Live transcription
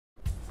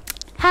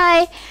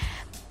Hi,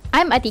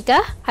 I'm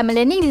Atikah. I'm a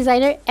learning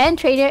designer and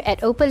trainer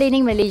at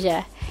OpenLearning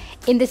Malaysia.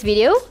 In this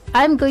video,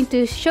 I'm going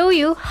to show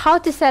you how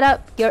to set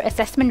up your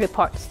assessment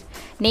reports,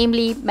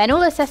 namely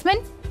manual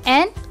assessment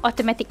and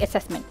automatic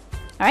assessment.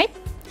 Alright,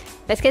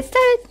 let's get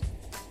started.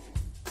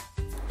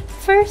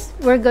 First,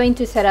 we're going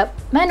to set up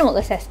manual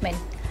assessment.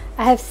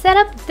 I have set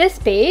up this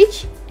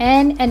page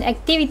and an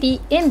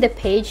activity in the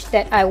page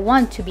that I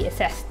want to be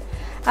assessed.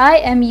 I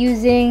am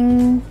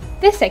using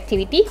this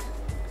activity,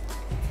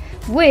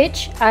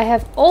 which I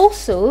have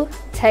also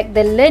tagged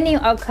the learning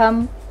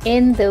outcome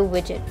in the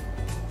widget.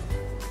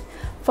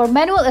 For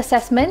manual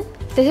assessment,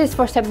 this is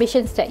for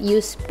submissions that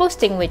use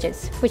posting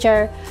widgets, which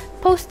are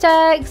post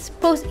tags,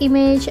 post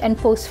image, and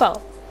post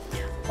file.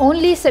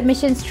 Only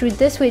submissions through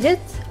this widget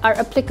are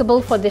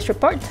applicable for this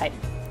report type.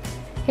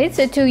 Okay,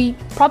 so to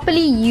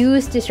properly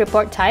use this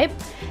report type,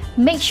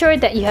 make sure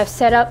that you have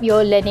set up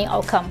your learning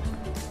outcome.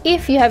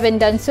 If you haven't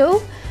done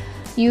so,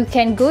 you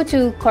can go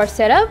to Course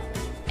Setup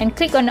and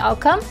click on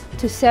Outcome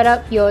to set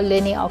up your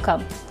learning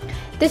outcome.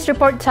 This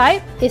report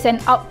type is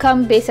an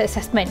outcome-based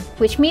assessment,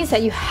 which means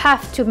that you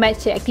have to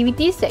match the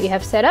activities that you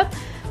have set up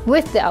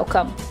with the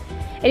outcome.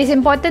 It is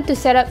important to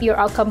set up your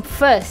outcome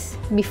first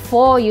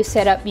before you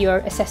set up your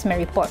assessment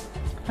report.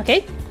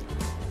 Okay?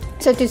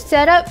 So to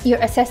set up your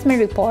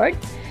assessment report,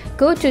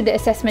 go to the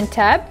Assessment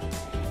tab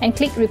and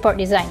click Report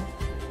Design.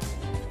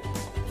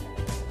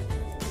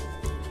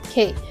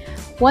 Okay.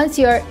 Once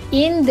you're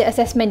in the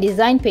assessment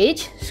design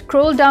page,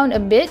 scroll down a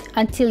bit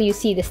until you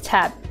see this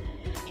tab.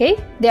 Okay,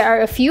 there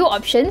are a few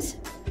options,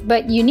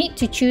 but you need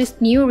to choose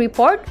New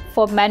Report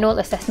for manual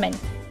assessment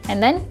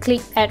and then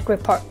click Add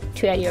Report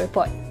to add your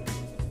report.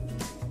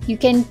 You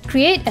can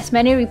create as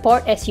many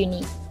reports as you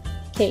need.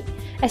 Okay,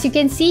 as you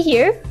can see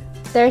here,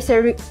 there's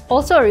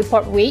also a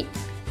report weight.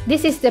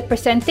 This is the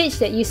percentage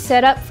that you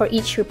set up for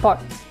each report.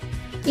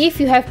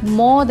 If you have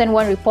more than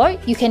one report,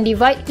 you can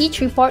divide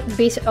each report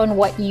based on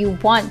what you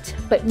want,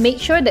 but make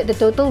sure that the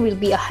total will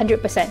be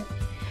 100%.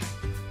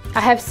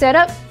 I have set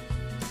up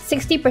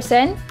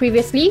 60%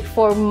 previously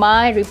for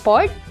my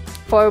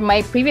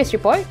previous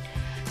report,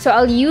 so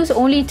I'll use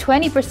only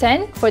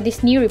 20% for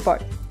this new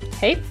report.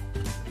 Okay.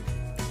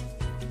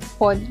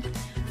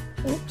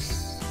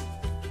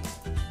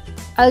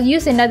 I'll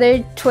use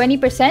another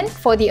 20%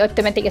 for the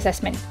automatic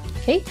assessment.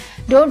 Okay,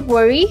 don't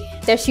worry,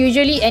 there's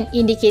usually an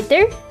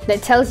indicator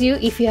that tells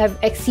you if you have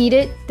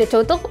exceeded the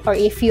total or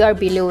if you are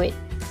below it.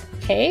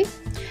 Okay,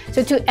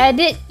 so to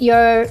edit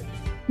your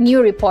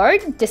new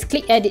report, just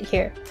click Edit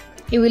here.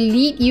 It will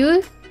lead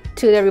you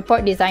to the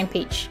report design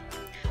page.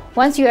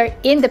 Once you are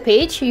in the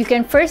page, you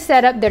can first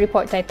set up the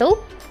report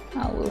title.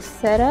 I will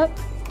set up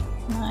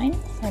mine,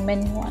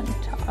 Assignment 1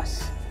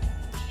 task.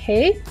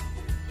 Okay,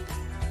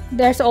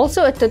 there's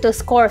also a total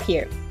score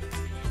here.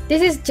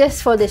 This is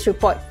just for this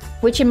report,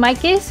 which in my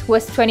case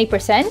was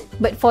 20%,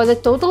 but for the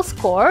total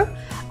score,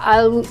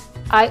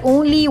 I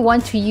only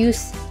want to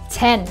use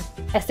 10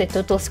 as the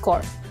total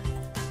score.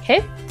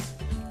 Okay?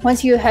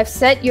 Once you have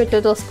set your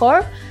total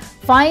score,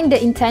 find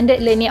the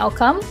intended learning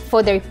outcome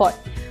for the report.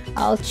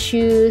 I'll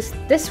choose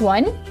this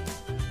one,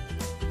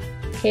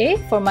 okay,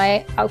 for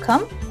my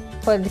outcome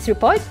for this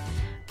report.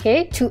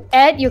 Okay, to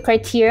add your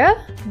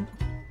criteria,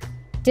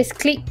 just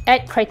click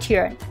Add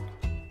Criterion.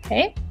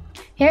 Okay,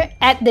 here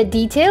add the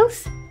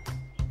details,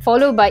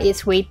 followed by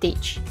its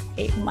weightage.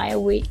 Okay,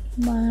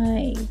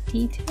 my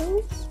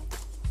details.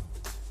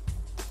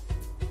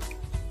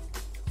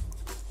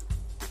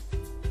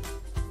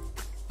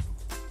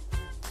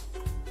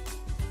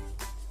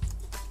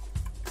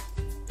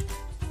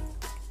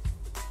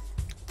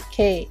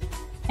 Okay,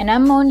 and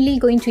I'm only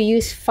going to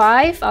use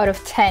 5 out of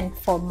 10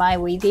 for my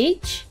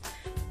weightage.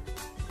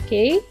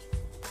 Okay,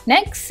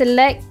 next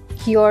select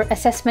your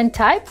assessment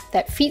type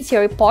that fits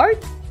your report,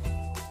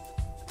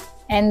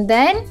 and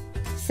then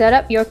set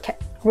up your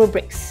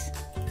rubrics.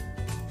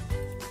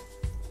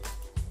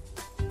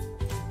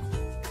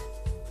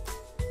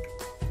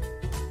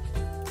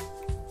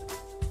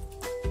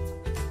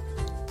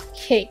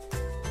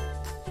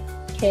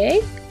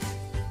 Okay,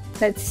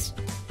 that's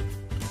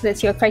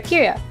your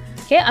criteria.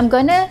 Okay, I'm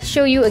gonna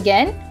show you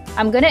again.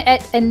 I'm gonna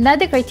add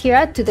another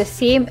criteria to the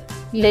same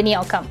learning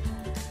outcome.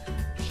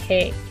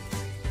 Okay,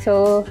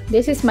 so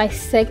this is my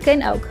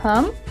second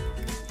outcome.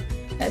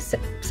 That's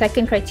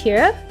second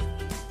criteria.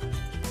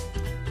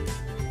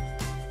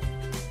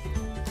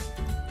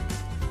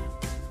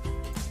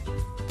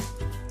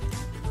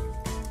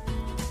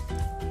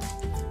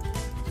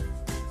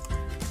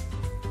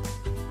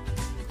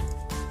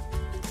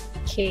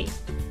 Okay,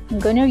 I'm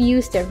gonna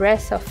use the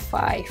rest of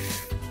 5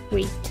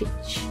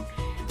 weightage.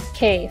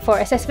 Okay, for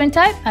assessment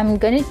type, I'm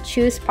gonna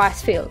choose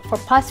pass-fail. For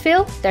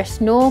pass-fail,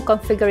 there's no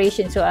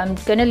configuration, so I'm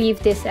gonna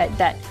leave this at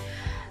that.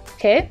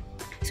 Okay,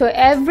 so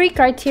every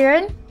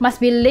criterion must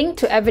be linked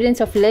to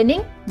evidence of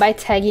learning by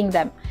tagging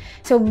them.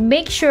 So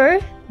make sure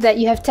that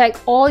you have tagged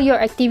all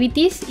your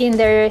activities in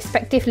their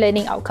respective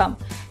learning outcome.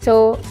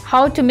 So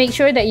how to make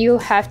sure that you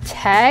have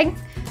tagged?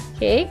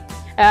 Okay,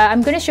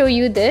 I'm going to show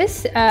you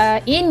this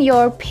in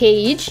your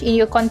page, in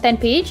your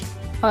content page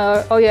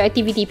or your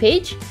activity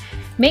page.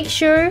 make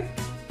sure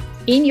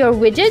in your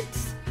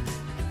widgets,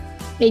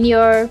 in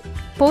your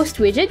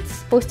posting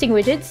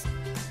widgets,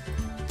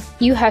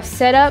 you have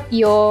set up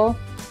your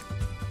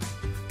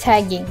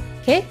tagging.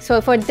 Okay, so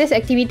for this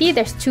activity,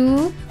 there's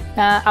two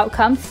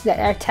outcomes that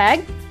are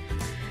tagged.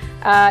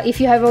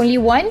 If you have only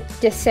one,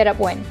 just set up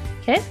one.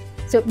 Okay,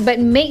 so but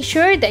make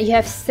sure that you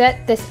have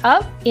set this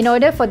up in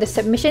order for the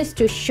submissions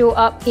to show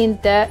up in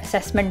the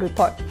assessment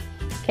report.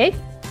 Okay,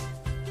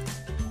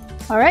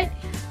 alright,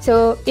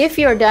 so if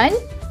you're done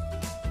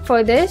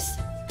for this,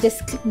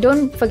 just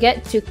don't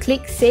forget to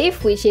click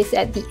save, which is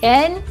at the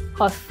end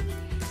of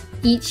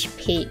each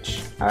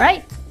page.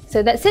 Alright,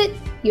 so that's it.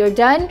 You're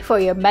done for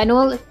your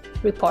manual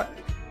report.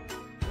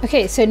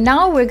 Okay, so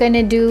now we're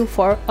gonna do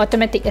for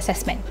automatic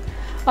assessment.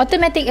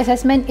 Automatic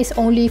assessment is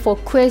only for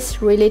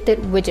quiz related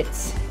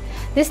widgets.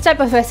 This type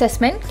of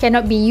assessment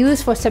cannot be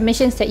used for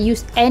submissions that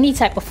use any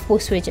type of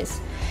post widgets.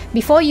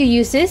 Before you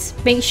use this,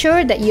 make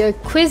sure that your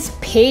quiz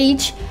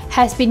page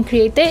has been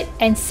created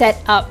and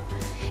set up.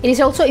 It is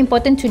also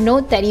important to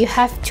note that you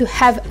have to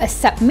have a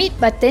submit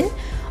button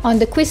on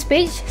the quiz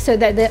page so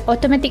that the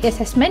automatic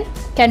assessment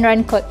can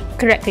run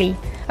correctly.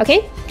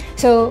 Okay,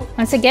 so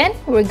once again,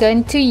 we're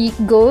going to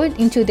go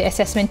into the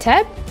assessment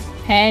tab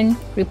and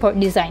report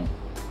design.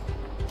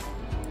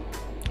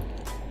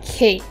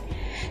 Okay,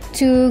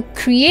 to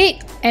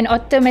create an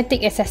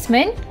automatic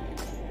assessment,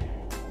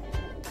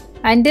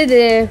 under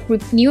the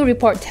new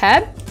report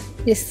tab,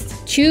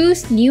 just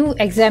choose new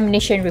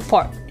examination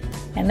report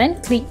and then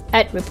click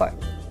add report.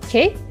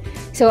 Okay,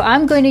 so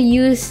I'm going to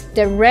use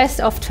the rest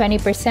of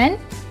 20%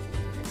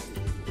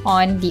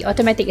 on the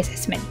automatic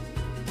assessment.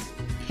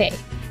 Okay,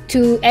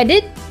 to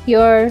edit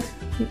your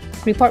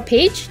report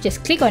page,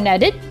 just click on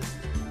edit.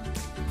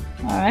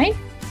 Alright,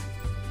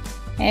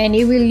 and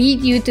it will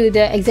lead you to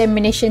the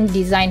examination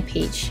design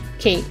page.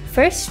 Okay,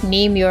 first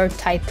name your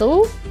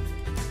title,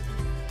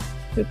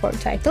 report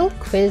title,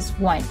 quiz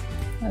 1.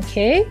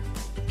 Okay,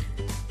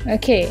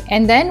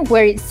 and then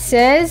where it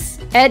says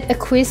add a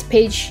quiz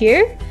page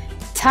here,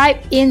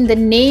 type in the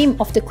name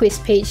of the quiz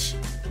page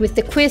with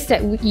the quiz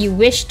that you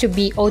wish to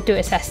be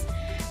auto-assessed.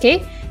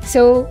 Okay,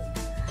 so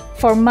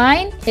for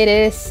mine, it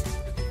is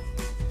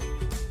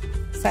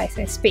size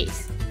and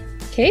space.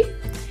 Okay,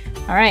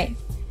 alright,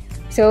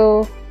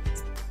 so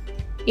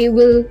it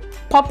will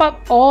pop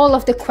up all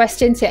of the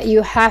questions that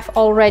you have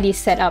already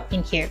set up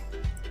in here.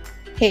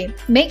 Okay,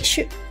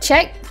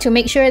 check to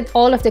make sure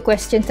all of the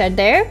questions are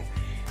there,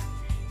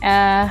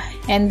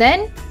 and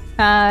then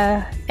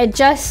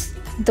adjust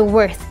the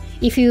width.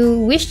 If you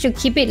wish to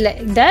keep it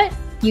like that,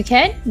 you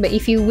can, but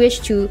if you wish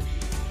to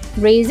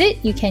raise it,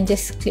 you can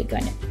just click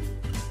on it.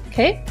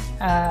 Okay,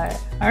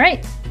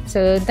 alright,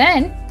 so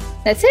then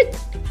that's it.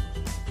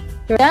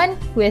 You're done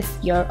with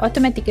your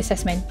automatic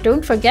assessment.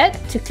 Don't forget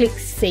to click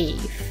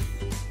save.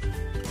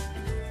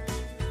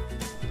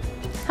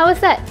 How was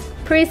that?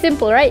 Pretty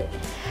simple, right?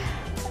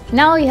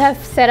 Now you have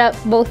set up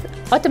both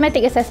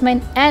automatic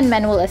assessment and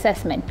manual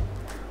assessment.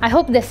 I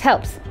hope this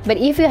helps, but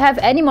if you have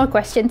any more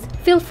questions,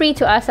 feel free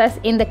to ask us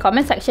in the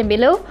comment section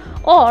below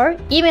or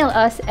email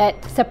us at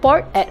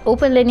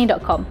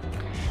support@openlearning.com.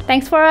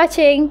 Thanks for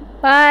watching.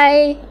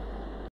 Bye!